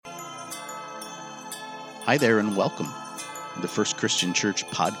Hi there and welcome. The First Christian Church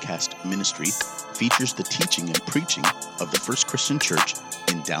podcast ministry features the teaching and preaching of the First Christian Church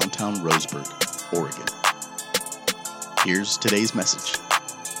in downtown Roseburg, Oregon. Here's today's message.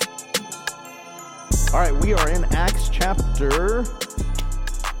 All right, we are in Acts chapter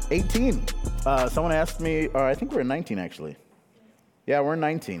 18. Someone asked me, or I think we're in 19 actually. Yeah, we're in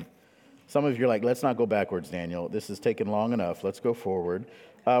 19. Some of you are like, let's not go backwards, Daniel. This has taken long enough. Let's go forward.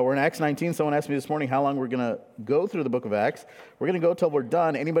 We're in Acts 19. Someone asked me this morning how long we're going to go through the book of Acts. We're going to go till we're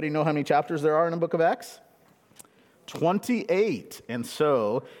done. Anybody know how many chapters there are in the book of Acts? 28. And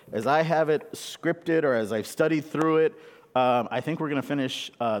so, as I have it scripted or as I've studied through it, I think we're going to finish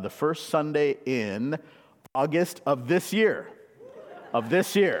the first Sunday in August of this year.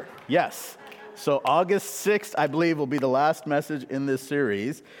 Yes. So August 6th, I believe, will be the last message in this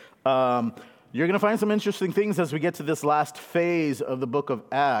series. You're going to find some interesting things as we get to this last phase of the book of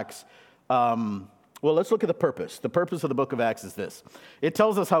Acts. Well, let's look at the purpose. The purpose of the book of Acts is this. It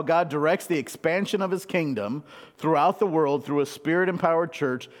tells us how God directs the expansion of his kingdom throughout the world through a spirit-empowered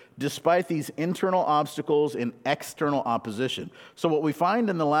church, despite these internal obstacles and external opposition. So what we find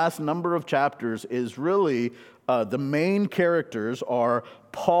in the last number of chapters is really the main characters are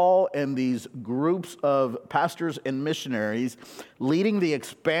Paul and these groups of pastors and missionaries leading the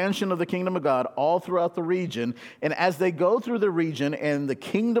expansion of the kingdom of God all throughout the region. And as they go through the region and the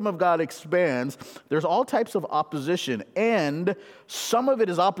kingdom of God expands, there's all types of opposition. And some of it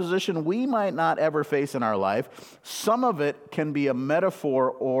is opposition we might not ever face in our life. Some of it can be a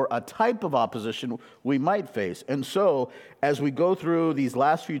metaphor or a type of opposition we might face. And so as we go through these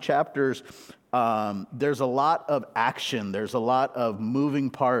last few chapters, there's a lot of action. There's a lot of moving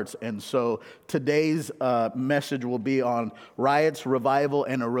parts. And so today's message will be on riots, revival,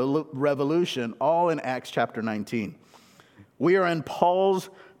 and a revolution, all in Acts chapter 19. We are in Paul's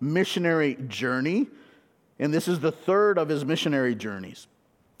missionary journey, and this is the third of his missionary journeys.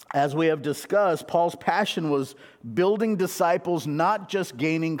 As we have discussed, Paul's passion was building disciples, not just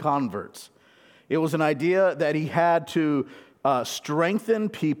gaining converts. It was an idea that he had to strengthen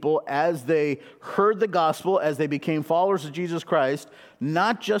people as they heard the gospel, as they became followers of Jesus Christ,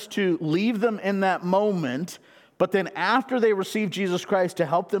 not just to leave them in that moment, but then after they received Jesus Christ to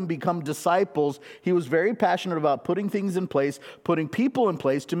help them become disciples. He was very passionate about putting things in place, putting people in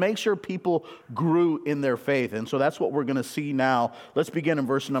place to make sure people grew in their faith. And so that's what we're going to see now. Let's begin in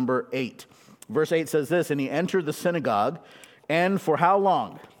verse number 8. Verse 8 says this, "And he entered the synagogue, and for how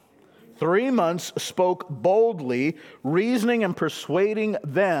long? 3 months spoke boldly, reasoning and persuading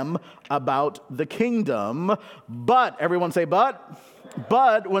them about the kingdom. But," everyone say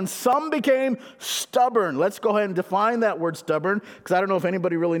but when some became stubborn. Let's go ahead and define that word stubborn, because I don't know if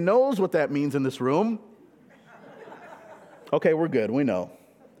anybody really knows what that means in this room. Okay, we're good, we know.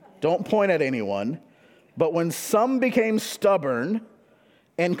 Don't point at anyone. But when some became stubborn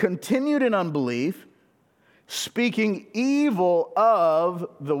and continued in unbelief, speaking evil of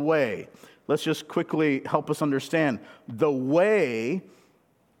the way. Let's just quickly help us understand. The way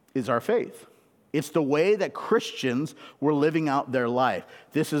is our faith. It's the way that Christians were living out their life.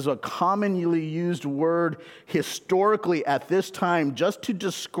 This is a commonly used word historically at this time just to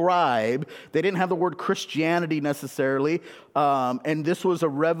describe, they didn't have the word Christianity necessarily, and this was a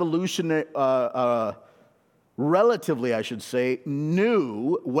revolutionary, relatively, I should say,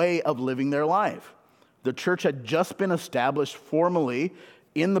 new way of living their life. The church had just been established formally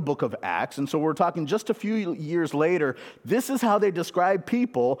in the book of Acts, and so we're talking just a few years later. This is how they describe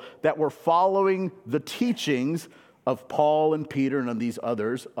people that were following the teachings of Paul and Peter and these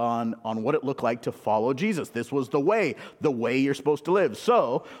others on what it looked like to follow Jesus. This was the way you're supposed to live.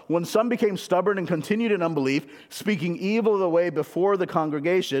 So, when some became stubborn and continued in unbelief, speaking evil of the way before the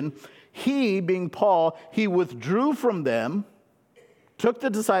congregation, he, being Paul, he withdrew from them, took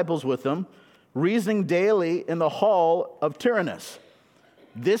the disciples with him, reasoning daily in the hall of Tyrannus.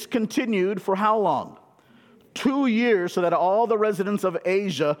 This continued for how long? 2 years, so that all the residents of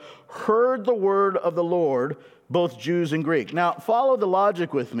Asia heard the word of the Lord, both Jews and Greek. Now, follow the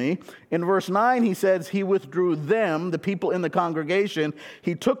logic with me. In verse 9, he says, he withdrew them, the people in the congregation.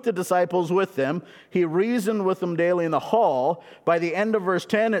 He took the disciples with them. He reasoned with them daily in the hall. By the end of verse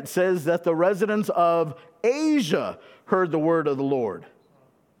 10, it says that the residents of Asia heard the word of the Lord,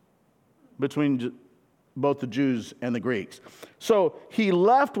 between both the Jews and the Greeks. So he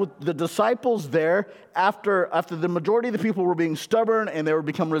left with the disciples there after the majority of the people were being stubborn and they were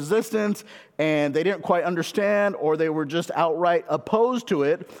become resistant and they didn't quite understand, or they were just outright opposed to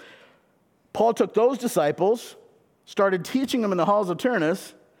it. Paul took those disciples, started teaching them in the halls of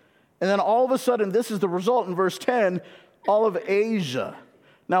Tyrannus, and then all of a sudden, this is the result in verse 10, all of Asia.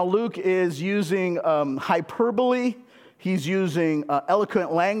 Now, Luke is using hyperbole. He's using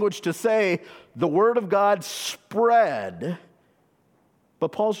eloquent language to say the word of God spread,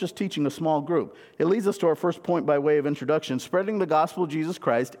 but Paul's just teaching a small group. It leads us to our first point by way of introduction. Spreading the gospel of Jesus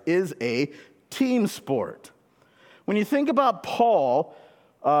Christ is a team sport. When you think about Paul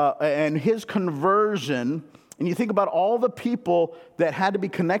and his conversion, and you think about all the people that had to be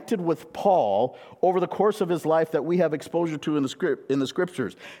connected with Paul over the course of his life that we have exposure to in the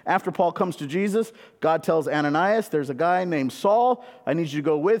scriptures. After Paul comes to Jesus, God tells Ananias, there's a guy named Saul. I need you to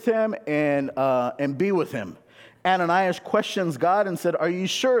go with him and be with him. Ananias questions God and said, are you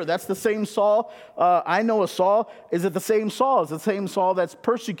sure that's the same Saul? I know a Saul. Is it the same Saul? Is it the same Saul that's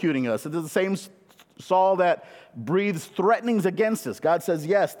persecuting us? Is it the same Saul that breathes threatenings against us? God says,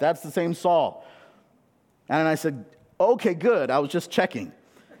 yes, that's the same Saul. And I said, okay, good. I was just checking.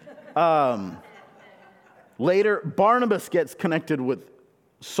 Later, Barnabas gets connected with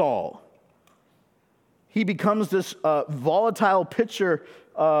Saul. He becomes this volatile picture,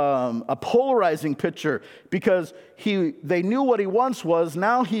 a polarizing picture, because they knew what he once was.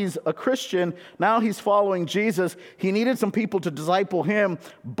 Now he's a Christian. Now he's following Jesus. He needed some people to disciple him.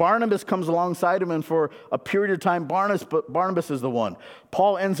 Barnabas comes alongside him, and for a period of time, Barnabas is the one.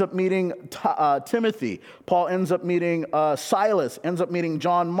 Paul ends up meeting Timothy. Paul ends up meeting Silas, ends up meeting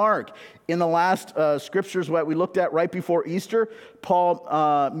John Mark. In the last scriptures that we looked at right before Easter,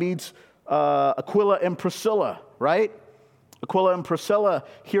 Paul meets Aquila and Priscilla, right? Aquila and Priscilla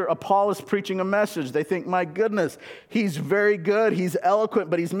hear Apollos preaching a message. They think, my goodness, he's very good, he's eloquent,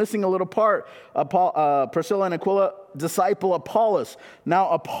 but he's missing a little part. Priscilla and Aquila disciple Apollos. Now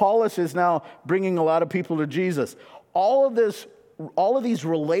Apollos is now bringing a lot of people to Jesus. All of these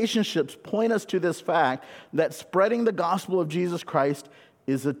relationships point us to this fact that spreading the gospel of Jesus Christ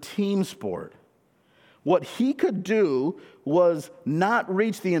is a team sport. What he could do was not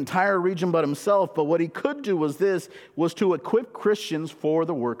reach the entire region but himself, but what he could do was to equip Christians for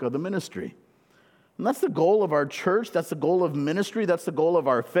the work of the ministry. And that's the goal of our church, that's the goal of ministry, that's the goal of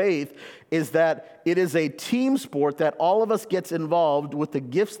our faith, is that it is a team sport that all of us gets involved with the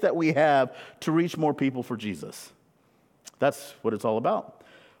gifts that we have to reach more people for Jesus. That's what it's all about.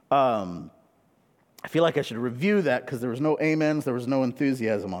 I feel like I should review that because there was no amens, there was no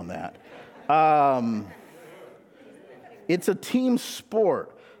enthusiasm on that. It's a team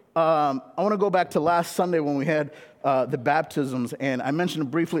sport. I want to go back to last Sunday when we had the baptisms, and I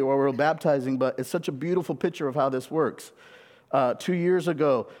mentioned briefly while we were baptizing, but it's such a beautiful picture of how this works. 2 years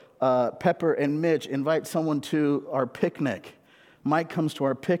ago, Pepper and Mitch invite someone to our picnic. Mike comes to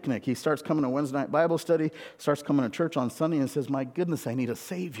our picnic. He starts coming to Wednesday night Bible study, starts coming to church on Sunday, and says, my goodness, I need a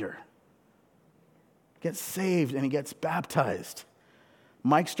Savior. Gets saved, and he gets baptized.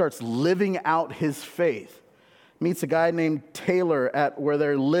 Mike starts living out his faith. Meets a guy named Taylor at where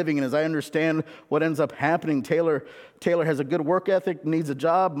they're living, and as I understand what ends up happening, Taylor has a good work ethic, needs a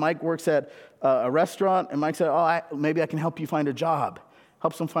job. Mike works at a restaurant, and Mike said, maybe I can help you find a job.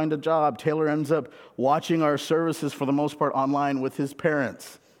 Helps him find a job. Taylor ends up watching our services for the most part online with his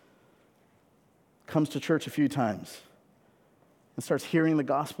parents. Comes to church a few times and starts hearing the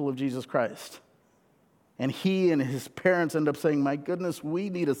gospel of Jesus Christ. And he and his parents end up saying, my goodness,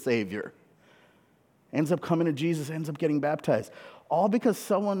 we need a Savior. Ends up coming to Jesus, ends up getting baptized. All because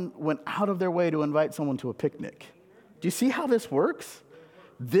someone went out of their way to invite someone to a picnic. Do you see how this works?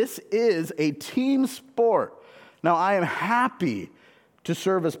 This is a team sport. Now, I am happy to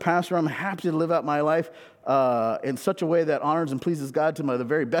serve as pastor. I'm happy to live out my life in such a way that honors and pleases God to the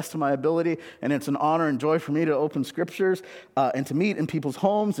very best of my ability. And it's an honor and joy for me to open scriptures and to meet in people's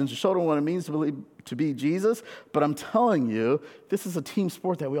homes and to show them what it means to be Jesus. But I'm telling you, this is a team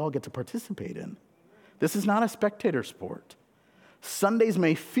sport that we all get to participate in. This is not a spectator sport. Sundays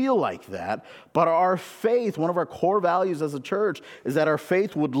may feel like that, but our faith, one of our core values as a church, is that our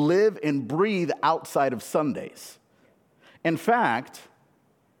faith would live and breathe outside of Sundays. In fact,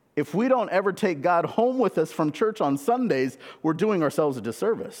 if we don't ever take God home with us from church on Sundays, we're doing ourselves a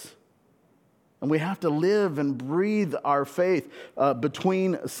disservice. And we have to live and breathe our faith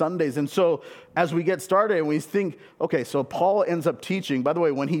between Sundays. And so as we get started and we think, okay, so Paul ends up teaching. By the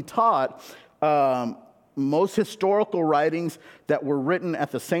way, when he taught, most historical writings that were written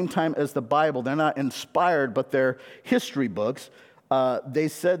at the same time as the Bible, they're not inspired, but they're history books. They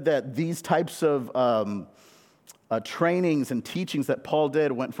said that these types of trainings and teachings that Paul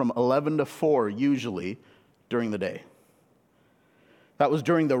did went from 11 to 4 usually during the day. That was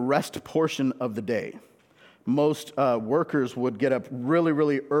during the rest portion of the day. Most workers would get up really,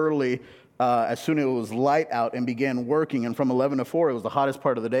 really early as soon as it was light out and began working. And from 11 to 4, it was the hottest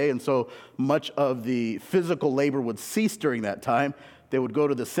part of the day. And so much of the physical labor would cease during that time. They would go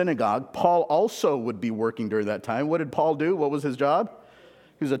to the synagogue. Paul also would be working during that time. What did Paul do? What was his job?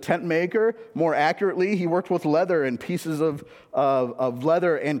 He was a tent maker. More accurately, he worked with leather and pieces of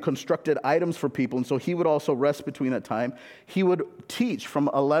leather and constructed items for people. And so he would also rest between that time. He would teach from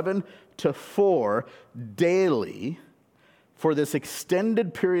 11 to 4 daily for this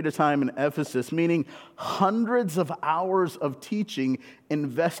extended period of time in Ephesus, meaning hundreds of hours of teaching,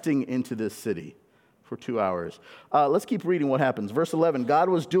 investing into this city for 2 hours. Let's keep reading what happens. Verse 11, God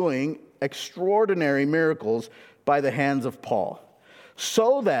was doing extraordinary miracles by the hands of Paul,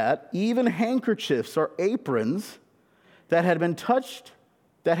 so that even handkerchiefs or aprons that had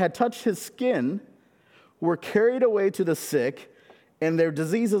touched his skin were carried away to the sick, and their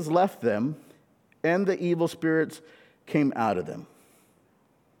diseases left them, and the evil spirits came out of them.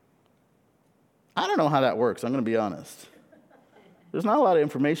 I don't know how that works, I'm going to be honest. There's not a lot of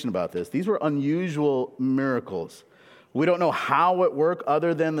information about this. These were unusual miracles. We don't know how it worked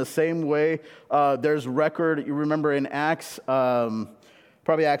other than the same way. There's record, you remember in Acts,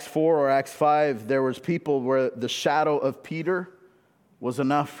 probably Acts 4 or Acts 5, there was people where the shadow of Peter was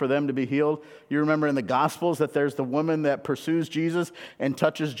enough for them to be healed. You remember in the Gospels that there's the woman that pursues Jesus and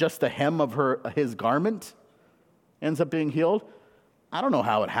touches just the hem of his garment, ends up being healed. I don't know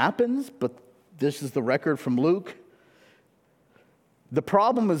how it happens, but this is the record from Luke. The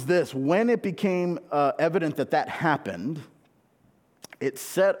problem is this: when it became evident that happened, it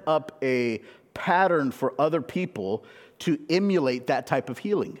set up a pattern for other people to emulate that type of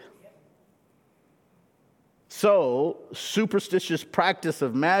healing. So, superstitious practice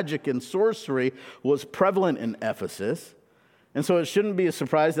of magic and sorcery was prevalent in Ephesus. And so it shouldn't be a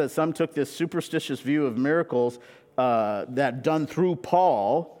surprise that some took this superstitious view of miracles that done through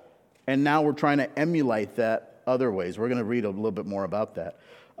Paul, and now we're trying to emulate that other ways. We're going to read a little bit more about that.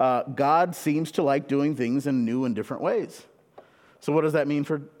 God seems to like doing things in new and different ways. So what does that mean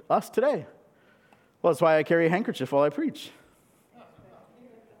for us today? Well, that's why I carry a handkerchief while I preach.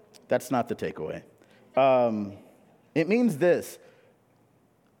 That's not the takeaway. It means this: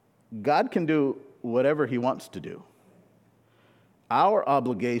 God can do whatever he wants to do. Our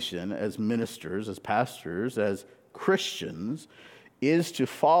obligation as ministers, as pastors, as Christians, is to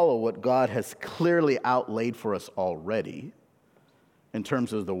follow what God has clearly outlaid for us already in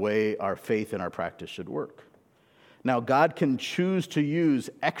terms of the way our faith and our practice should work. Now, God can choose to use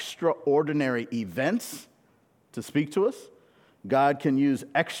extraordinary events to speak to us. God can use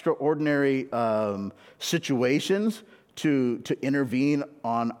extraordinary situations to intervene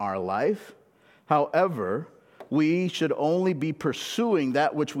on our life. However, we should only be pursuing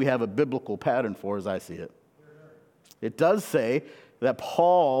that which we have a biblical pattern for, as I see it. It does say that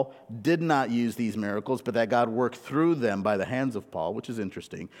Paul did not use these miracles, but that God worked through them by the hands of Paul, which is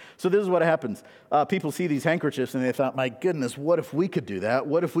interesting. So this is what happens. People see these handkerchiefs and they thought, my goodness, what if we could do that?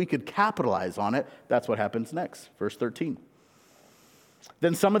 What if we could capitalize on it? That's what happens next. Verse 13.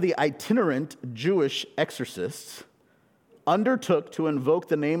 Then some of the itinerant Jewish exorcists undertook to invoke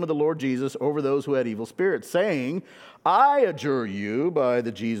the name of the Lord Jesus over those who had evil spirits, saying, I adjure you by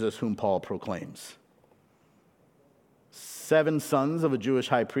the Jesus whom Paul proclaims. 7 sons of a Jewish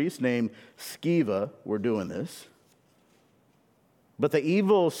high priest named Sceva were doing this. But the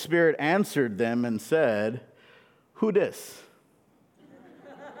evil spirit answered them and said, who dis?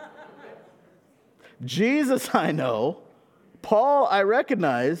 Jesus I know, Paul I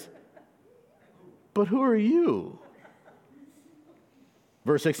recognize, but who are you?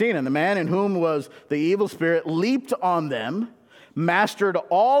 Verse 16, and the man in whom was the evil spirit leaped on them, mastered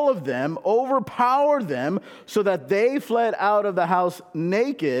all of them, overpowered them, so that they fled out of the house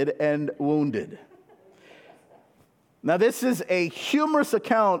naked and wounded. Now, this is a humorous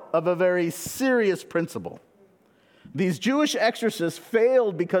account of a very serious principle. These Jewish exorcists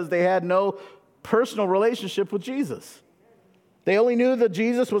failed because they had no personal relationship with Jesus. They only knew that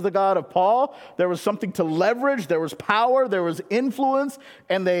Jesus was the God of Paul. There was something to leverage. There was power. There was influence.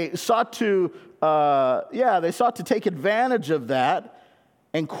 And they sought to take advantage of that,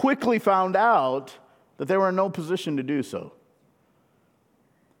 and quickly found out that they were in no position to do so.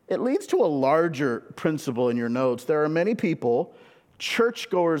 It leads to a larger principle in your notes. There are many people,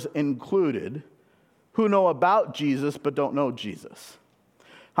 churchgoers included, who know about Jesus but don't know Jesus.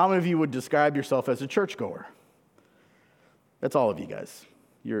 How many of you would describe yourself as a churchgoer? That's all of you guys.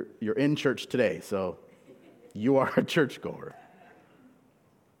 You're in church today, so you are a churchgoer.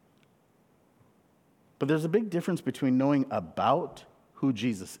 But there's a big difference between knowing about who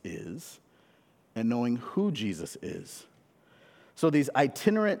Jesus is and knowing who Jesus is. So these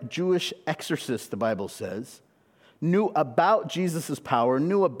itinerant Jewish exorcists, the Bible says, knew about Jesus' power,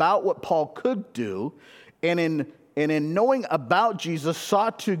 knew about what Paul could do, and in and in knowing about Jesus,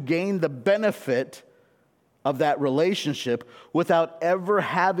 sought to gain the benefit of that relationship without ever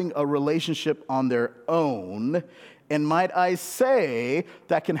having a relationship on their own. And might I say,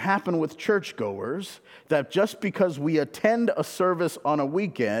 that can happen with churchgoers, that just because we attend a service on a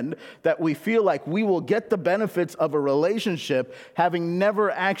weekend, that we feel like we will get the benefits of a relationship having never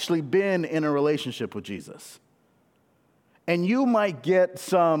actually been in a relationship with Jesus. And you might get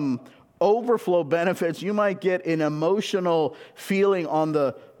some overflow benefits. You might get an emotional feeling on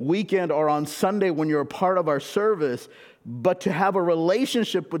the weekend or on Sunday when you're a part of our service, but to have a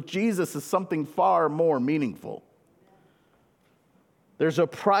relationship with Jesus is something far more meaningful. There's a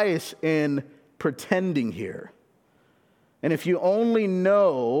price in pretending here. And if you only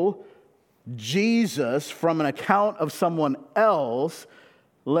know Jesus from an account of someone else,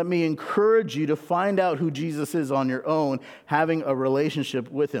 let me encourage you to find out who Jesus is on your own, having a relationship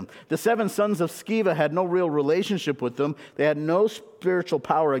with him. The 7 sons of Sceva had no real relationship with them. They had no spiritual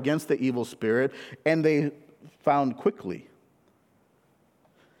power against the evil spirit, and they found quickly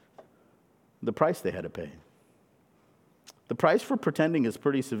the price they had to pay. The price for pretending is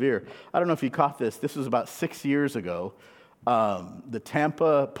pretty severe. I don't know if you caught this. This was about 6 years ago. The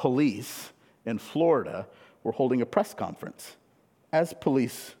Tampa police in Florida were holding a press conference, as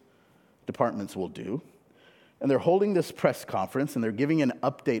police departments will do. And they're holding this press conference, and they're giving an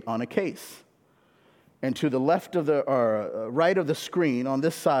update on a case. And to the left of the, or right of the screen, on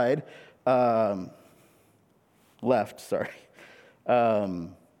this side, there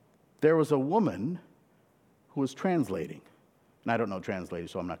was a woman who was translating. And I don't know translating,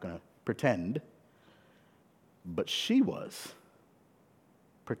 so I'm not going to pretend. But she was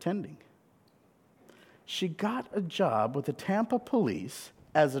pretending. She got a job with the Tampa police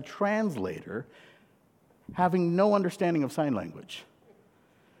as a translator, having no understanding of sign language.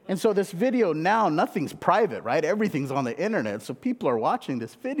 And so this video now, nothing's private, right? Everything's on the internet. So people are watching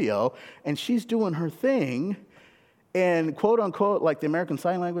this video, and she's doing her thing. And quote unquote, like the American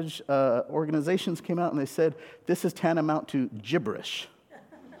Sign Language organizations came out and they said, this is tantamount to gibberish.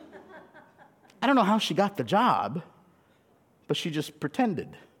 I don't know how she got the job, but she just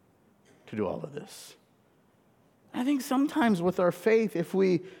pretended to do all of this. I think sometimes with our faith, if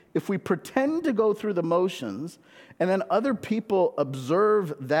we pretend to go through the motions and then other people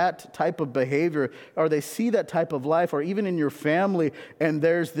observe that type of behavior, or they see that type of life, or even in your family, and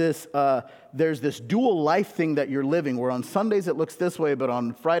there's this dual life thing that you're living, where on Sundays it looks this way, but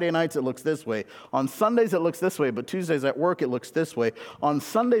on Friday nights it looks this way. On Sundays it looks this way, but Tuesdays at work it looks this way. On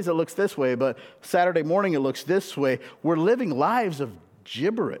Sundays it looks this way, but Saturday morning it looks this way. We're living lives of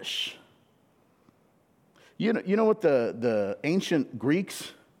gibberish. You know what the ancient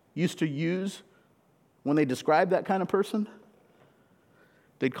Greeks used to use when they described that kind of person?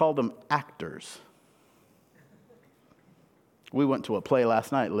 They'd call them actors. We went to a play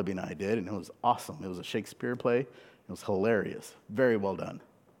last night, Libby and I did, and it was awesome. It was a Shakespeare play. It was hilarious. Very well done.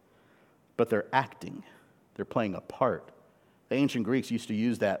 But they're acting. They're playing a part. The ancient Greeks used to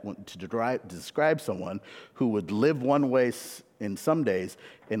use that to describe someone who would live one way in some days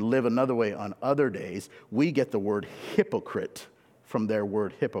and live another way on other days. We get the word hypocrite from their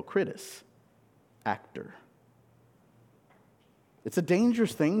word hypocritus, actor. It's a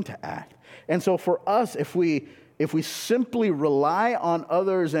dangerous thing to act. And so for us, if we simply rely on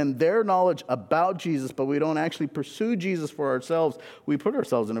others and their knowledge about Jesus, but we don't actually pursue Jesus for ourselves, we put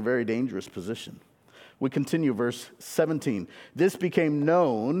ourselves in a very dangerous position. We continue, verse 17. This became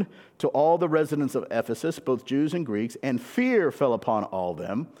known to all the residents of Ephesus, both Jews and Greeks, and fear fell upon all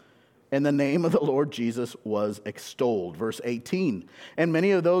them, and the name of the Lord Jesus was extolled. Verse 18. And many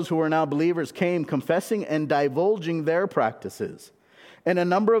of those who were now believers came, confessing and divulging their practices. And a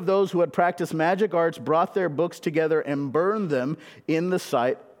number of those who had practiced magic arts brought their books together and burned them in the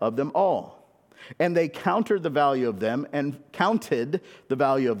sight of them all. And they counted the value of them and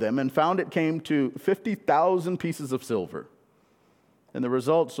found it came to 50,000 pieces of silver. And the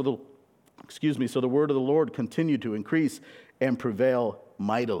result, so the word of the Lord continued to increase and prevail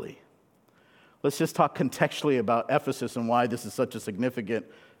mightily. Let's just talk contextually about Ephesus and why this is such a significant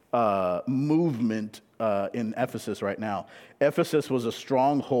movement in Ephesus right now. Ephesus was a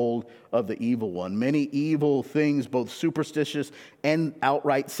stronghold of the evil one. Many evil things, both superstitious and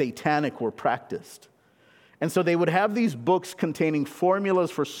outright satanic, were practiced. And so they would have these books containing formulas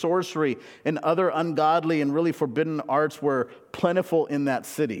for sorcery and other ungodly and really forbidden arts were plentiful in that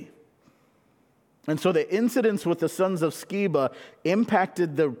city. And so the incidents with the sons of Sceva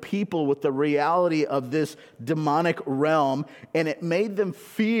impacted the people with the reality of this demonic realm, and it made them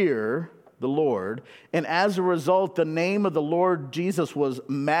fear the Lord. And as a result, the name of the Lord Jesus was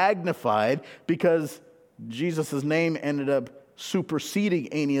magnified because Jesus' name ended up superseding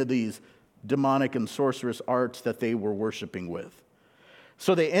any of these demonic and sorcerous arts that they were worshiping with.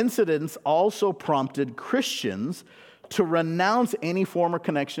 So the incidents also prompted Christians to renounce any form or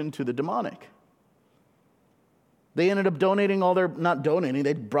connection to the demonic. They ended up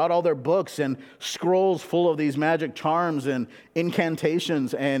they brought all their books and scrolls full of these magic charms and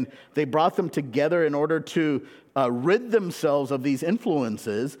incantations, and they brought them together in order to rid themselves of these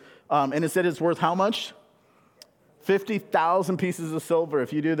influences. And it said it's worth how much? 50,000 pieces of silver.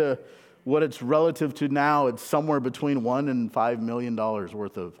 If you do what it's relative to now, it's somewhere between $1 and $5 million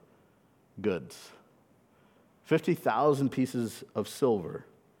worth of goods. 50,000 pieces of silver.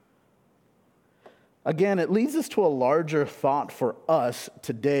 Again, it leads us to a larger thought for us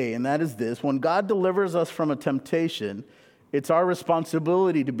today, and that is this. When God delivers us from a temptation, it's our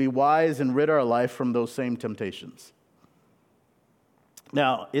responsibility to be wise and rid our life from those same temptations.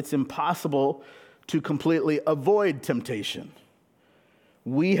 Now, it's impossible to completely avoid temptation.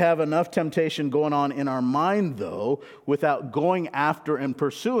 We have enough temptation going on in our mind, though, without going after and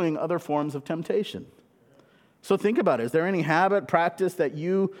pursuing other forms of temptation. So think about it. Is there any habit, practice that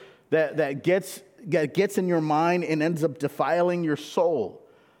gets in your mind and ends up defiling your soul?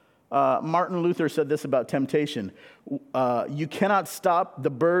 Martin Luther said this about temptation. You cannot stop the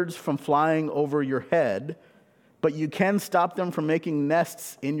birds from flying over your head, but you can stop them from making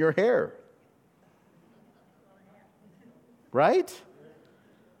nests in your hair. Right?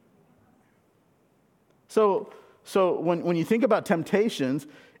 So when you think about temptations,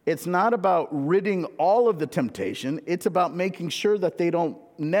 it's not about ridding all of the temptation. It's about making sure that they don't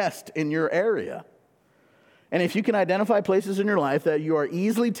nest in your area. And if you can identify places in your life that you are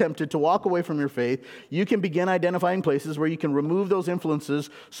easily tempted to walk away from your faith, you can begin identifying places where you can remove those influences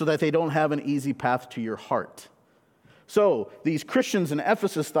so that they don't have an easy path to your heart. So these Christians in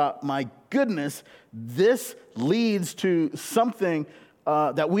Ephesus thought, my goodness, this leads to something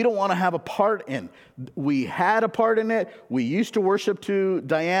that we don't want to have a part in. We had a part in it. We used to worship to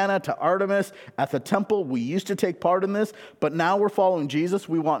Diana, to Artemis at the temple. We used to take part in this, but now we're following Jesus.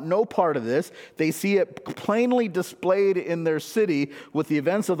 We want no part of this. They see it plainly displayed in their city with the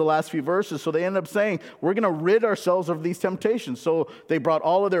events of the last few verses, so they end up saying, we're going to rid ourselves of these temptations. So they brought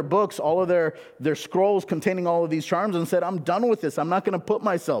all of their books, all of their scrolls containing all of these charms and said, I'm done with this. I'm not going to put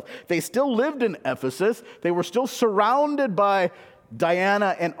myself. They still lived in Ephesus. They were still surrounded by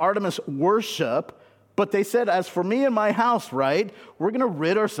Diana and Artemis worship, but they said, as for me and my house, right, we're going to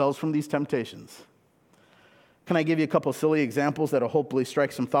rid ourselves from these temptations. Can I give you a couple silly examples that'll hopefully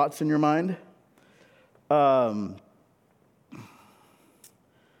strike some thoughts in your mind?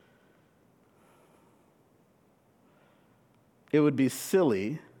 It would be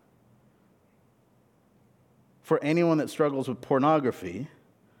silly for anyone that struggles with pornography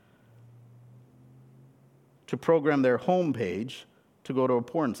to program their homepage to go to a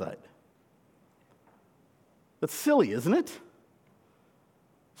porn site. That's silly, isn't it?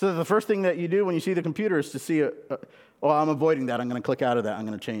 So the first thing that you do when you see the computer is to see, I'm avoiding that. I'm going to click out of that. I'm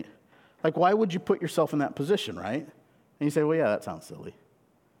going to change. Like, why would you put yourself in that position, right? And you say, well, yeah, that sounds silly.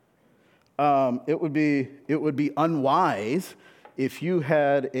 It would be unwise if you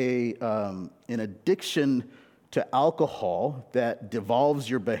had an addiction to alcohol that devolves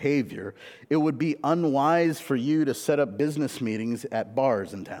your behavior. It would be unwise for you to set up business meetings at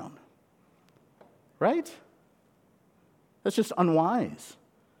bars in town. Right? That's just unwise.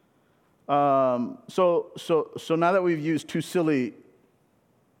 So now that we've used two silly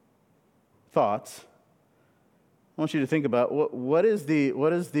thoughts, I want you to think about what is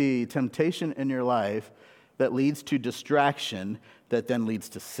the temptation in your life that leads to distraction that then leads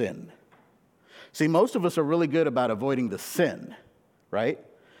to sin. See, most of us are really good about avoiding the sin, right?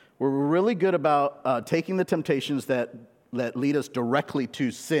 We're really good about taking the temptations that lead us directly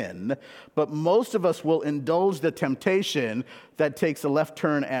to sin, but most of us will indulge the temptation that takes a left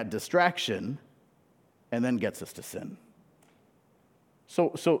turn at distraction and then gets us to sin.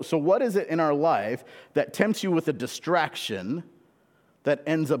 So what is it in our life that tempts you with a distraction that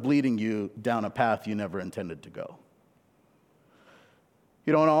ends up leading you down a path you never intended to go?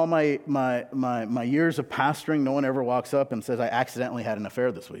 You know, in all my years of pastoring, no one ever walks up and says, I accidentally had an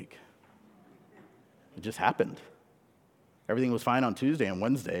affair this week. It just happened. Everything was fine on Tuesday and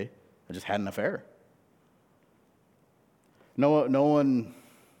Wednesday. I just had an affair. No one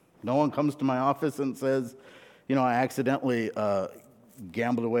comes to my office and says, I accidentally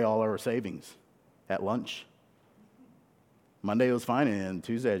gambled away all our savings at lunch. Monday was fine, and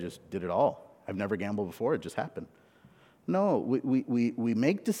Tuesday I just did it all. I've never gambled before. It just happened. No, we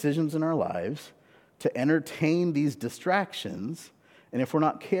make decisions in our lives to entertain these distractions, And if we're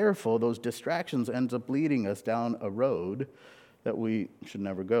not careful, those distractions ends up leading us down a road that we should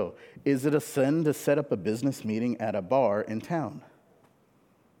never go. Is it a sin to set up a business meeting at a bar in town?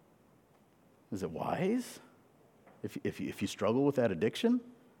 Is it wise? If you struggle with that addiction?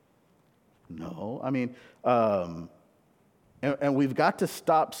 No. I mean, and we've got to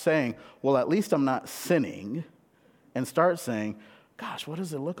stop saying, well, at least I'm not sinning, and start saying, gosh, what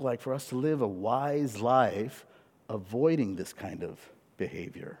does it look like for us to live a wise life avoiding this kind of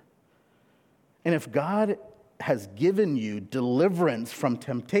behavior? And if God has given you deliverance from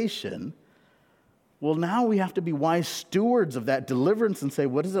temptation, well, now we have to be wise stewards of that deliverance and say,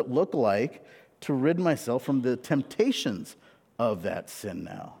 what does it look like to rid myself from the temptations of that sin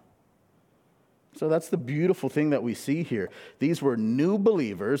now? So that's the beautiful thing that we see here. These were new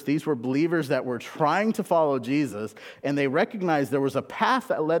believers. These were believers that were trying to follow Jesus, and they recognized there was a path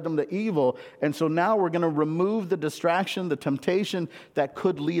that led them to evil. And so now we're going to remove the distraction, the temptation that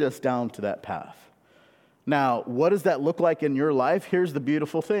could lead us down to that path. Now, what does that look like in your life? Here's the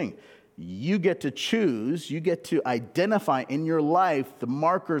beautiful thing. You get to choose, you get to identify in your life the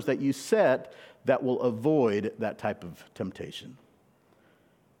markers that you set that will avoid that type of temptation.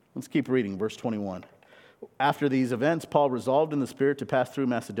 Let's keep reading, verse 21. After these events, Paul resolved in the Spirit to pass through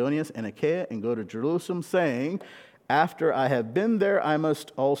Macedonia and Achaia and go to Jerusalem, saying, after I have been there, I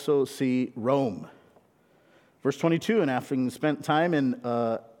must also see Rome. Verse 22, and having spent time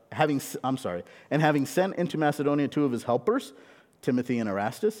having sent into Macedonia 2 of his helpers, Timothy and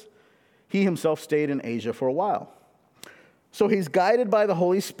Erastus, he himself stayed in Asia for a while. So he's guided by the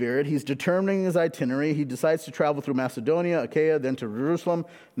Holy Spirit. He's determining his itinerary. He decides to travel through Macedonia, Achaia, then to Jerusalem,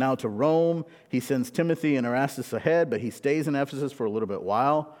 now to Rome. He sends Timothy and Erastus ahead, but he stays in Ephesus for a little bit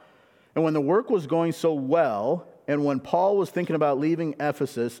while. And when the work was going so well, and when Paul was thinking about leaving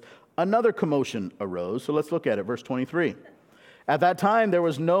Ephesus, another commotion arose. So let's look at it, verse 23. At that time, there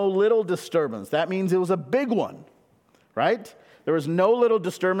was no little disturbance. That means it was a big one, right? There was no little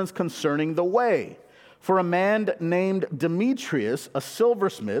disturbance concerning the way. For a man named Demetrius, a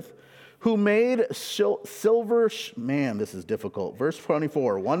silversmith, who made silver... Man, this is difficult. Verse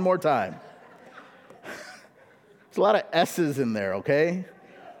 24, one more time. There's a lot of S's in there, okay?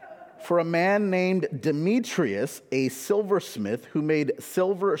 For a man named Demetrius, a silversmith, who made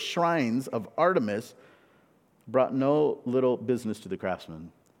silver shrines of Artemis, brought no little business to the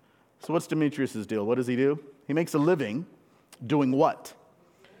craftsmen. So what's Demetrius' deal? What does he do? He makes a living doing what?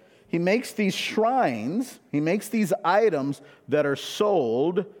 He makes these shrines, he makes these items that are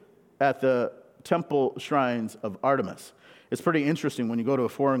sold at the temple shrines of Artemis. It's pretty interesting when you go to a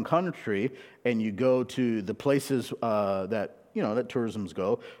foreign country and you go to the places that tourisms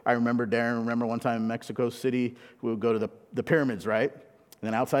go. Darren remember one time in Mexico City, we would go to the pyramids, right? And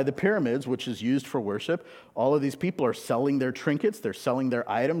then outside the pyramids, which is used for worship, all of these people are selling their trinkets, they're selling their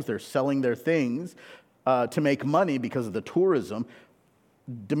items, they're selling their things to make money because of the tourism.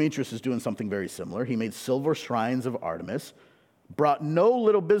 Demetrius is doing something very similar. He made silver shrines of Artemis, brought no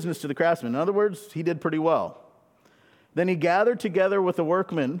little business to the craftsmen. In other words, he did pretty well. Then he gathered together with the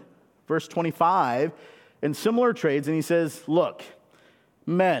workmen, verse 25, in similar trades, and he says, look,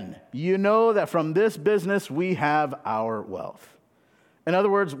 men, you know that from this business we have our wealth. In other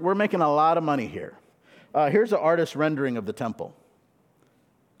words, we're making a lot of money here. Here's an artist's rendering of the temple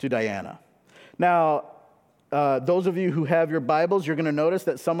to Diana. Now, those of you who have your Bibles, you're going to notice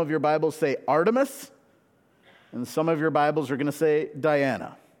that some of your Bibles say Artemis, and some of your Bibles are going to say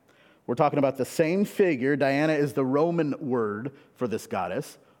Diana. We're talking about the same figure. Diana is the Roman word for this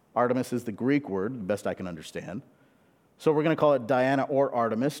goddess. Artemis is the Greek word, the best I can understand. So we're going to call it Diana or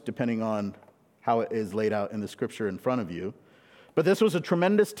Artemis, depending on how it is laid out in the scripture in front of you. But this was a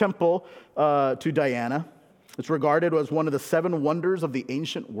tremendous temple to Diana. It's regarded as one of the 7 wonders of the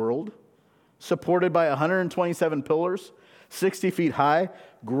ancient world, supported by 127 pillars, 60 feet high,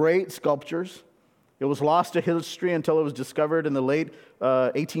 great sculptures. It was lost to history until it was discovered in the late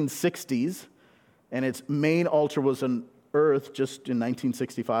 1860s, and its main altar was unearthed just in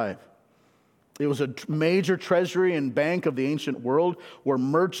 1965. It was a major treasury and bank of the ancient world where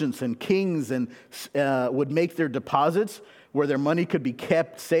merchants and kings would make their deposits, where their money could be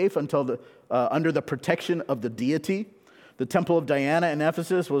kept safe until under the protection of the deity. The Temple of Diana in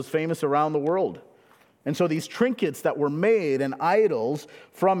Ephesus was famous around the world. And so these trinkets that were made and idols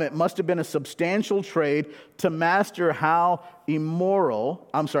from it must have been a substantial trade to no matter how immoral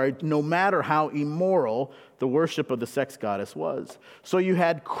the worship of the sex goddess was. So you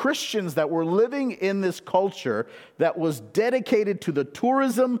had Christians that were living in this culture that was dedicated to the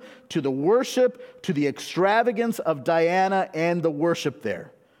tourism, to the worship, to the extravagance of Diana and the worship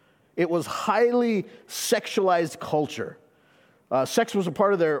there. It was highly sexualized culture. Sex was a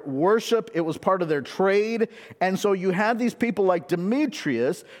part of their worship. It was part of their trade. And so you had these people like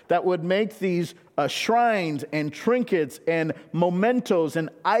Demetrius that would make these shrines and trinkets and mementos and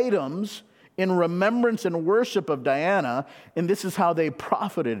items in remembrance and worship of Diana. And this is how they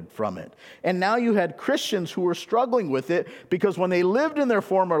profited from it. And now you had Christians who were struggling with it because when they lived in their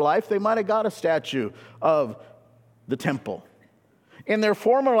former life, they might have got a statue of the temple. In their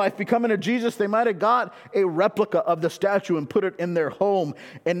former life, becoming a Jesus, they might have got a replica of the statue and put it in their home.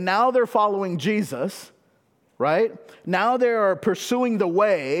 And now they're following Jesus, right? Now they are pursuing the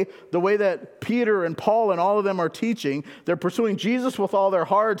way that Peter and Paul and all of them are teaching. They're pursuing Jesus with all their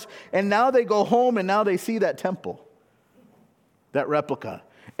hearts. And now they go home and now they see that temple, that replica.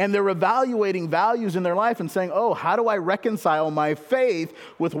 And they're evaluating values in their life and saying, oh, how do I reconcile my faith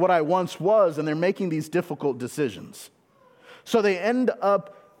with what I once was? And they're making these difficult decisions. So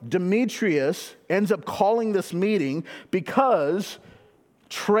Demetrius ends up calling this meeting because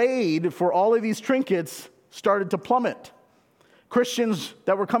trade for all of these trinkets started to plummet. Christians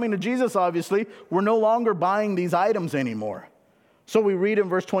that were coming to Jesus, obviously, were no longer buying these items anymore. So we read in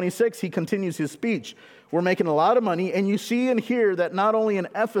verse 26, he continues his speech. We're making a lot of money, and you see and hear that not only in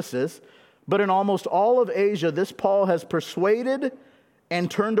Ephesus, but in almost all of Asia, this Paul has persuaded and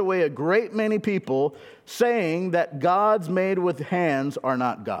turned away a great many people, saying that gods made with hands are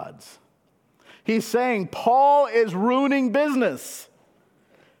not gods. He's saying Paul is ruining business.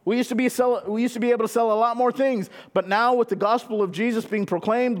 We used to be able to sell a lot more things, but now with the gospel of Jesus being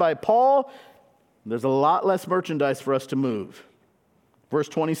proclaimed by Paul, there's a lot less merchandise for us to move. Verse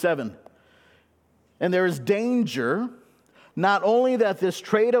 27, and there is danger, not only that this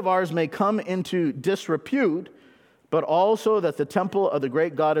trade of ours may come into disrepute, but also that the temple of the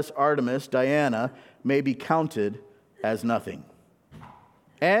great goddess Artemis, Diana, may be counted as nothing,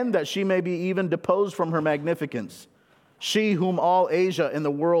 and that she may be even deposed from her magnificence, she whom all Asia and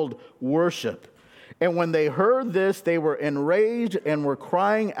the world worship. And when they heard this, they were enraged and were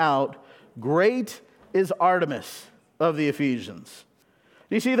crying out, great is Artemis of the Ephesians.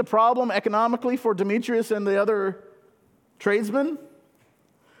 Do you see the problem economically for Demetrius and the other tradesmen?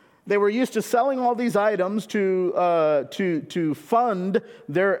 They were used to selling all these items to fund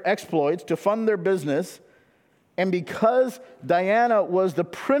their exploits, to fund their business. And because Diana was the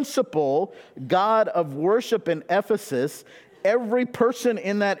principal god of worship in Ephesus, every person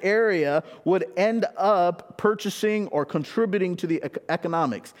in that area would end up purchasing or contributing to the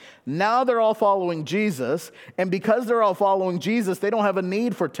economics. Now they're all following Jesus, and because they're all following Jesus, they don't have a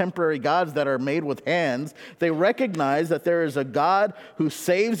need for temporary gods that are made with hands. They recognize that there is a God who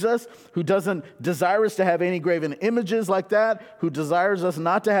saves us, who doesn't desire us to have any graven images like that, who desires us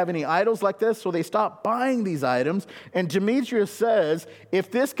not to have any idols like this, so they stop buying these items. And Demetrius says, if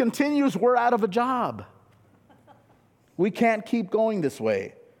this continues, we're out of a job. We can't keep going this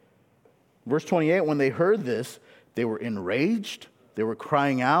way. Verse 28, when they heard this, they were enraged. They were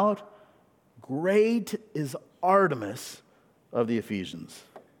crying out, great is Artemis of the Ephesians.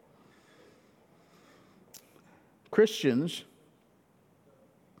 Christians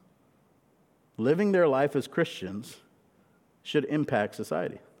living their life as Christians should impact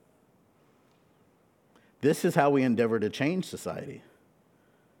society. This is how we endeavor to change society.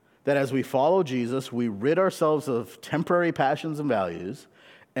 That as we follow Jesus, we rid ourselves of temporary passions and values,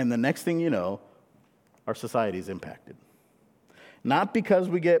 and the next thing you know, our society is impacted. Not because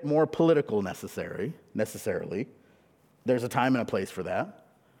we get more political necessarily. There's a time and a place for that.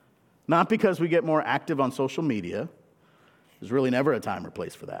 Not because we get more active on social media. There's really never a time or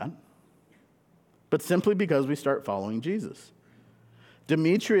place for that. But simply because we start following Jesus.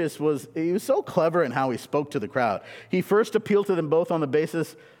 Demetrius was so clever in how he spoke to the crowd. He first appealed to them both on the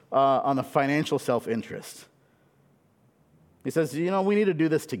basis on the financial self-interest. He says, we need to do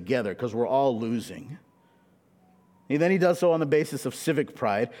this together because we're all losing. And then he does so on the basis of civic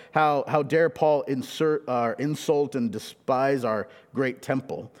pride. How dare Paul insult and despise our great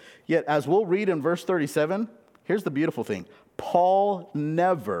temple? Yet, as we'll read in verse 37, here's the beautiful thing. Paul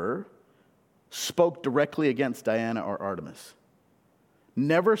never spoke directly against Diana or Artemis.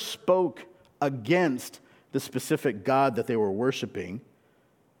 Never spoke against the specific god that they were worshiping.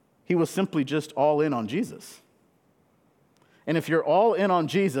 He was simply just all in on Jesus. And if you're all in on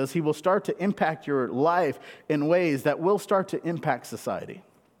Jesus, he will start to impact your life in ways that will start to impact society.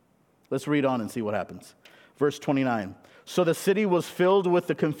 Let's read on and see what happens. Verse 29. So the city was filled with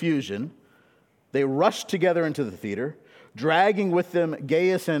the confusion. They rushed together into the theater, dragging with them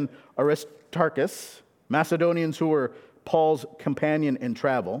Gaius and Aristarchus, Macedonians who were Paul's companion in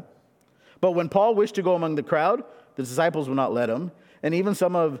travel. But when Paul wished to go among the crowd, the disciples would not let him. And even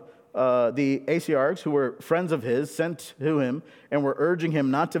some of the Asiarchs, who were friends of his, sent to him and were urging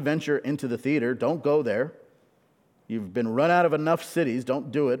him not to venture into the theater. Don't go there. You've been run out of enough cities. Don't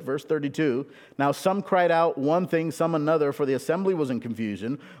do it. Verse 32. Now some cried out one thing, some another, for the assembly was in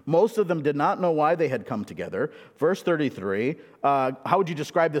confusion. Most of them did not know why they had come together. Verse 33. How would you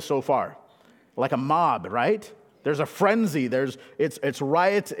describe this so far? Like a mob, right? There's a frenzy. It's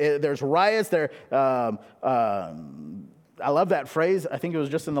riots. There's riots there. I love that phrase. I think it was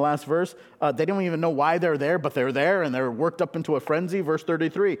just in the last verse. They don't even know why they're there, but they're there, and they're worked up into a frenzy. Verse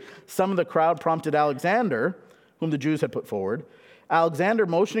 33. Some of the crowd prompted Alexander, whom the Jews had put forward. Alexander,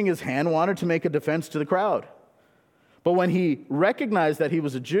 motioning his hand, wanted to make a defense to the crowd. But when they recognized he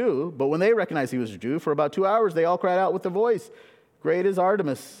was a Jew, for about 2 hours, they all cried out with a voice, "Great is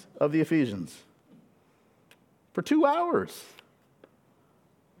Artemis of the Ephesians." For 2 hours.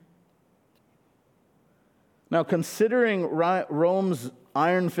 Now, considering Rome's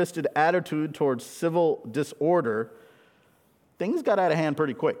iron-fisted attitude towards civil disorder, things got out of hand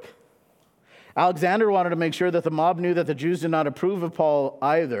pretty quick. Alexander wanted to make sure that the mob knew that the Jews did not approve of Paul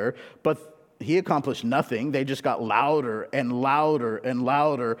either, but he accomplished nothing. They just got louder and louder and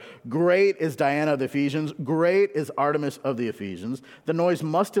louder. Great is Diana of the Ephesians. Great is Artemis of the Ephesians. The noise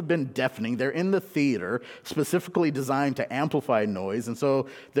must have been deafening. They're in the theater, specifically designed to amplify noise. And so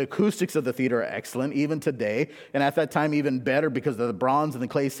the acoustics of the theater are excellent, even today. And at that time, even better because of the bronze and the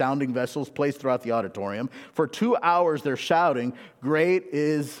clay sounding vessels placed throughout the auditorium. For 2 hours, they're shouting, "Great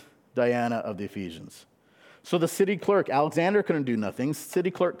is Diana of the Ephesians." So the city clerk, Alexander couldn't do nothing. City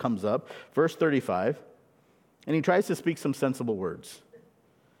clerk comes up, verse 35, and he tries to speak some sensible words.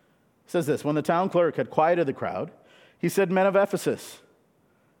 It says this: when the town clerk had quieted the crowd, he said, "Men of Ephesus,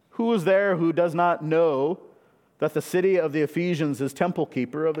 who is there who does not know that the city of the Ephesians is temple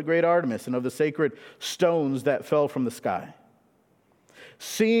keeper of the great Artemis and of the sacred stones that fell from the sky?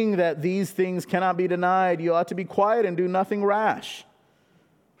 Seeing that these things cannot be denied, you ought to be quiet and do nothing rash.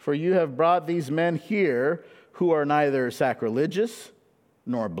 For you have brought these men here who are neither sacrilegious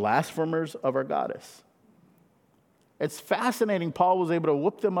nor blasphemers of our goddess." It's fascinating. Paul was able to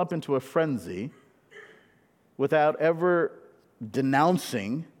whoop them up into a frenzy without ever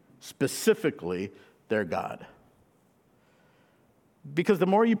denouncing specifically their God. Because the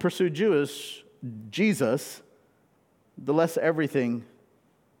more you pursue Jesus, the less everything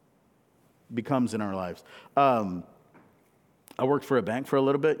becomes in our lives. I worked for a bank for a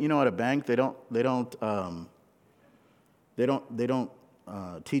little bit. You know, at a bank, they don't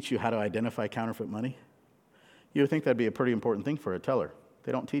teach you how to identify counterfeit money. You would think that'd be a pretty important thing for a teller.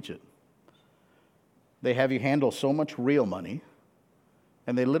 They don't teach it. They have you handle so much real money,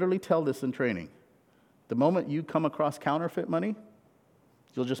 and they literally tell this in training. The moment you come across counterfeit money,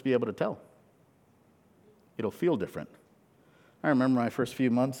 you'll just be able to tell. It'll feel different. I remember my first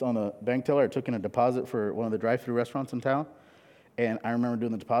few months on a bank teller. I took in a deposit for one of the drive-through restaurants in town. And I remember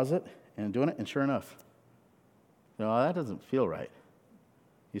doing the deposit and doing it, and sure enough, that doesn't feel right.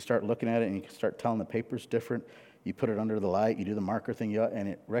 You start looking at it, and you start telling the paper's different. You put it under the light, you do the marker thing, and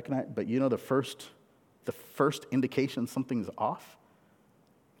it recognizes. But the first indication something's off,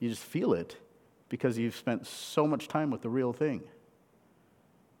 you just feel it because you've spent so much time with the real thing.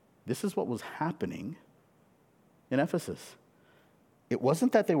 This is what was happening in Ephesus. It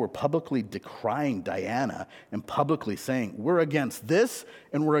wasn't that they were publicly decrying Diana and publicly saying, "We're against this,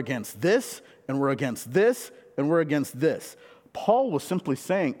 and we're against this, and we're against this, and we're against this." Paul was simply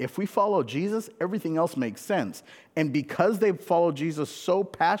saying, if we follow Jesus, everything else makes sense. And because they followed Jesus so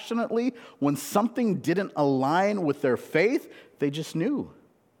passionately, when something didn't align with their faith, they just knew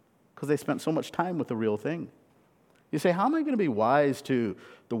because they spent so much time with the real thing. You say, how am I going to be wise to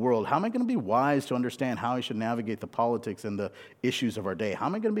the world? How am I going to be wise to understand how I should navigate the politics and the issues of our day? How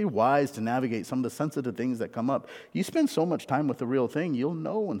am I going to be wise to navigate some of the sensitive things that come up? You spend so much time with the real thing, you'll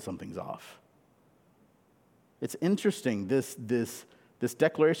know when something's off. It's interesting, this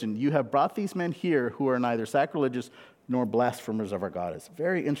declaration, "You have brought these men here who are neither sacrilegious nor blasphemers of our goddess."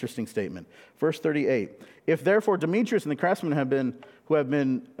 Very interesting statement. Verse 38, "If therefore Demetrius and the craftsmen who have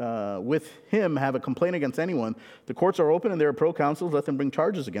been with him have a complaint against anyone, the courts are open and there are proconsuls, let them bring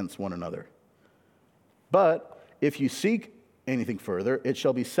charges against one another. But if you seek anything further, it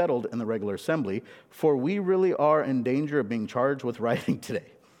shall be settled in the regular assembly, for we really are in danger of being charged with rioting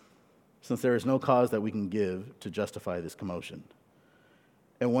today, since there is no cause that we can give to justify this commotion."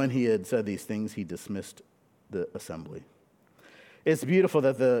 And when he had said these things, he dismissed the assembly. It's beautiful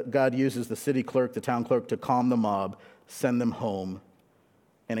that God uses the city clerk, the town clerk, to calm the mob, send them home.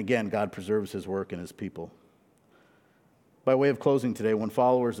 And again, God preserves his work and his people. By way of closing today, when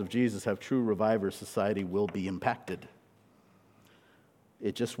followers of Jesus have true revivers, society will be impacted.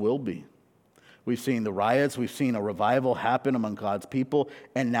 It just will be. We've seen the riots, we've seen a revival happen among God's people,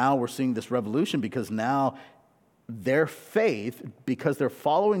 and now we're seeing this revolution because now their faith, because they're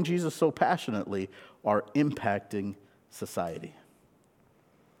following Jesus so passionately, are impacting society.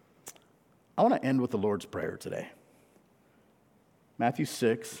 I want to end with the Lord's Prayer today. Matthew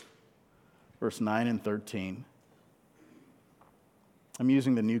 6, verse 9 and 13. I'm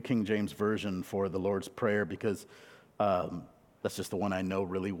using the New King James Version for the Lord's Prayer because that's just the one I know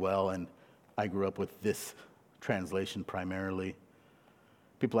really well, and I grew up with this translation primarily.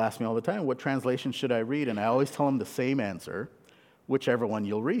 People ask me all the time, what translation should I read? And I always tell them the same answer, whichever one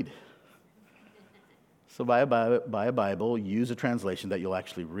you'll read. So buy a Bible, use a translation that you'll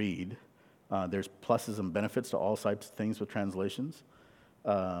actually read. There's pluses and benefits to all types of things with translations.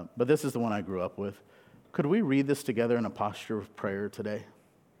 But this is the one I grew up with. Could we read this together in a posture of prayer today?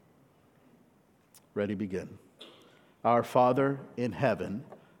 Ready, begin. Our Father in heaven,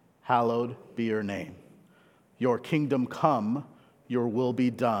 hallowed be your name. Your kingdom come, your will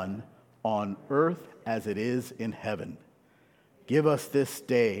be done on earth as it is in heaven. Give us this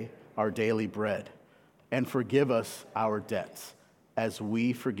day our daily bread, and forgive us our debts as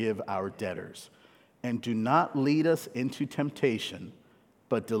we forgive our debtors. And do not lead us into temptation,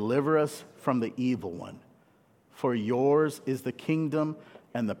 but deliver us from the evil one. For yours is the kingdom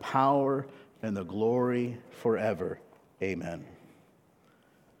and the power and the glory forever. Amen.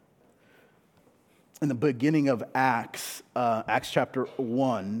 In the beginning of Acts, Acts chapter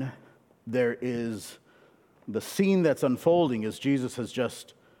 1, there is the scene that's unfolding as Jesus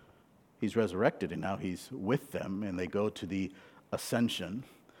he's resurrected, and now he's with them, and they go to the ascension.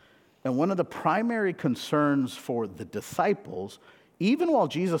 And one of the primary concerns for the disciples, even while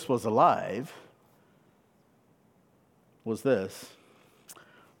Jesus was alive, was this: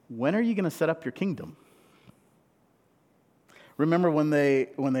 when are you going to set up your kingdom? Remember when they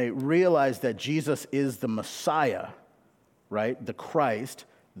realized that Jesus is the Messiah, right? The Christ,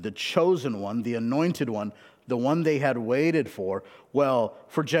 the chosen one, the anointed one, the one they had waited for. Well,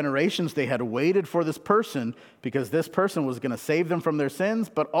 for generations they had waited for this person because this person was going to save them from their sins,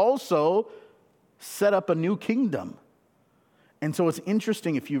 but also set up a new kingdom. And so it's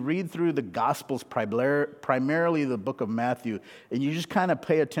interesting if you read through the Gospels, primarily the book of Matthew, and you just kind of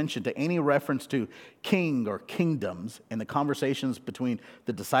pay attention to any reference to king or kingdoms in the conversations between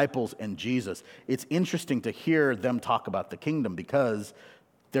the disciples and Jesus. It's interesting to hear them talk about the kingdom because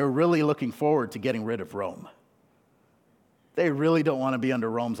they're really looking forward to getting rid of Rome. They really don't want to be under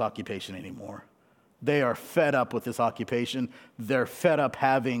Rome's occupation anymore. They are fed up with this occupation. They're fed up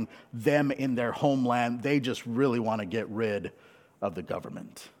having them in their homeland. They just really want to get rid of the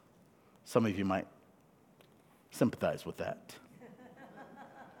government. Some of you might sympathize with that.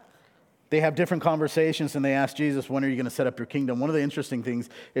 They have different conversations and they ask Jesus, when are you going to set up your kingdom? One of the interesting things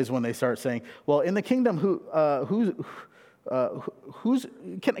is when they start saying, well, in the kingdom, I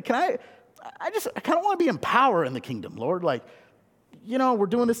kind of want to be in power in the kingdom, Lord. Like, you know, we're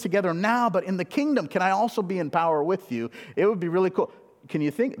doing this together now, but in the kingdom, can I also be in power with you? It would be really cool. Can you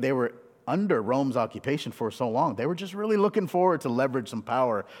think they were under Rome's occupation for so long? They were just really looking forward to leverage some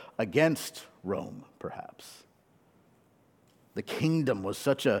power against Rome, perhaps. The kingdom was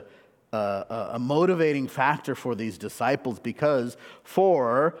such a motivating factor for these disciples because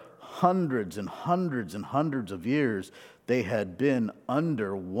for hundreds and hundreds and hundreds of years, they had been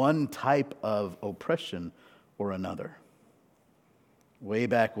under one type of oppression or another. Way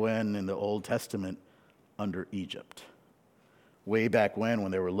back when in the Old Testament, under Egypt. Way back when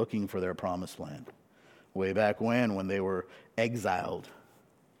they were looking for their promised land. Way back when they were exiled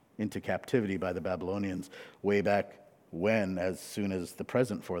into captivity by the Babylonians. Way back when, as soon as the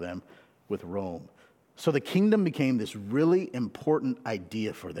present for them, with Rome. So the kingdom became this really important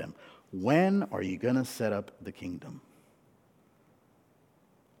idea for them. When are you going to set up the kingdom?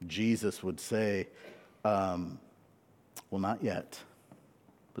 Jesus would say, well, not yet,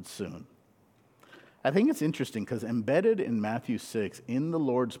 but soon. I think it's interesting because embedded in Matthew 6, in the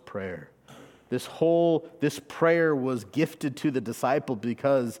Lord's Prayer, this prayer was gifted to the disciple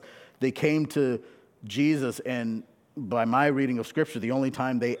because they came to Jesus, and by my reading of Scripture, the only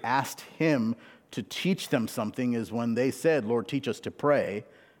time they asked him to teach them something is when they said, Lord, teach us to pray.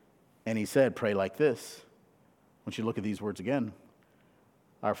 And he said, pray like this. Once you look at these words again,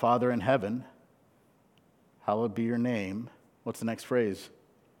 our Father in heaven, hallowed be your name. What's the next phrase?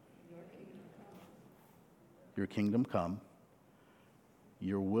 Your kingdom come,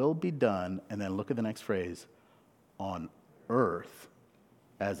 your will be done, and then look at the next phrase, on earth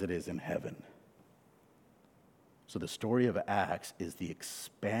as it is in heaven. So the story of Acts is the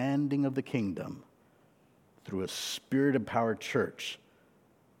expanding of the kingdom through a spirit-empowered church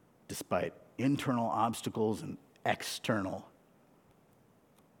despite internal obstacles and external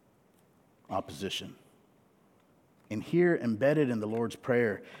opposition. And here, embedded in the Lord's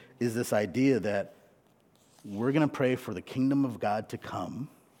Prayer, is this idea that we're going to pray for the kingdom of God to come,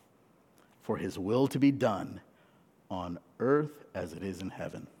 for his will to be done on earth as it is in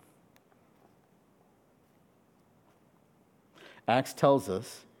heaven. Acts tells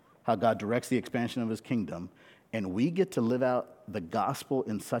us how God directs the expansion of his kingdom, and we get to live out the gospel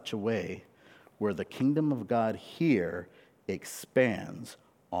in such a way where the kingdom of God here expands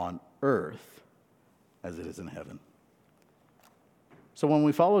on earth as it is in heaven. So when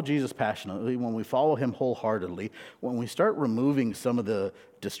we follow Jesus passionately, when we follow him wholeheartedly, when we start removing some of the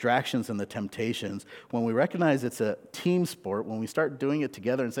distractions and the temptations, when we recognize it's a team sport, when we start doing it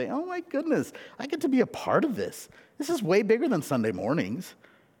together and say, oh my goodness, I get to be a part of this. This is way bigger than Sunday mornings.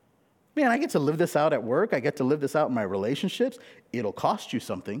 Man, I get to live this out at work. I get to live this out in my relationships. It'll cost you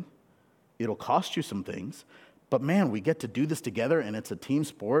something. It'll cost you some things. But man, we get to do this together, and it's a team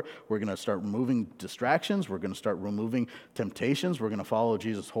sport. We're going to start removing distractions. We're going to start removing temptations. We're going to follow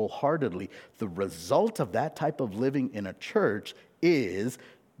Jesus wholeheartedly. The result of that type of living in a church is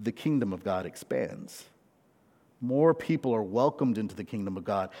the kingdom of God expands. More people are welcomed into the kingdom of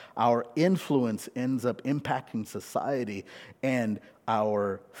God. Our influence ends up impacting society, and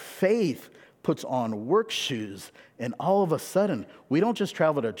our faith puts on work shoes, and all of a sudden, we don't just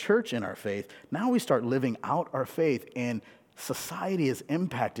travel to church in our faith. Now we start living out our faith, and society is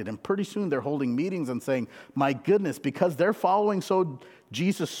impacted. And pretty soon they're holding meetings and saying, my goodness, because they're following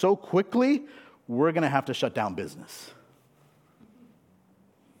Jesus so quickly, we're going to have to shut down business.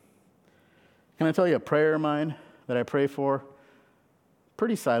 Can I tell you a prayer of mine that I pray for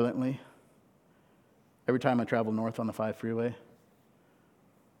pretty silently every time I travel north on the 5 freeway?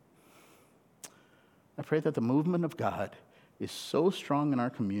 I pray that the movement of God is so strong in our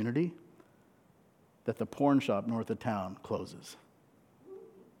community that the porn shop north of town closes.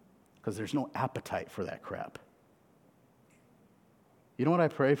 Because there's no appetite for that crap. You know what I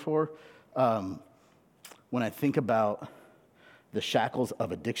pray for? When I think about the shackles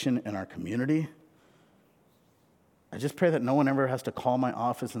of addiction in our community, I just pray that no one ever has to call my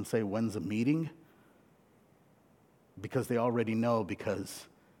office and say, when's a meeting? Because they already know, because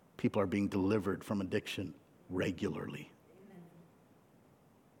people are being delivered from addiction regularly. Amen.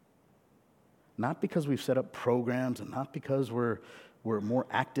 Not because we've set up programs, and not because we're more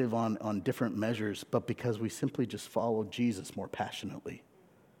active on different measures, but because we simply just follow Jesus more passionately.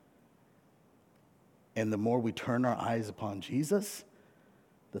 And the more we turn our eyes upon Jesus,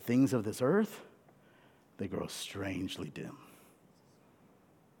 the things of this earth, they grow strangely dim.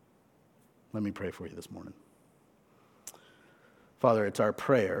 Let me pray for you this morning. Father, it's our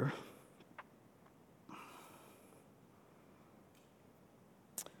prayer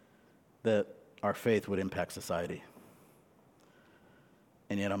that our faith would impact society.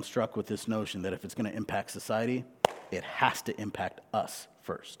 And yet I'm struck with this notion that if it's going to impact society, it has to impact us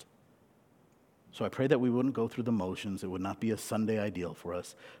first. So I pray that we wouldn't go through the motions. It would not be a Sunday ideal for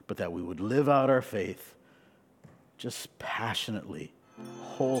us, but that we would live out our faith just passionately,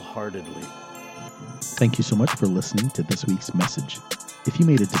 wholeheartedly. Thank you so much for listening to this week's message. If you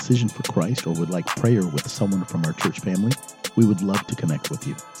made a decision for Christ or would like prayer with someone from our church family, we would love to connect with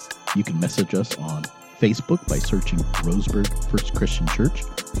you. You can message us on Facebook by searching Roseburg First Christian Church,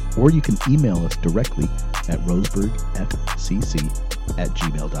 or you can email us directly at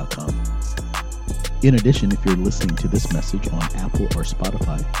roseburgfcc@gmail.com. In addition, if you're listening to this message on Apple or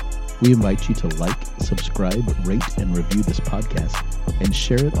Spotify, we invite you to like, subscribe, rate, and review this podcast, and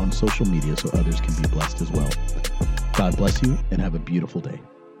share it on social media so others can be blessed as well. God bless you, and have a beautiful day.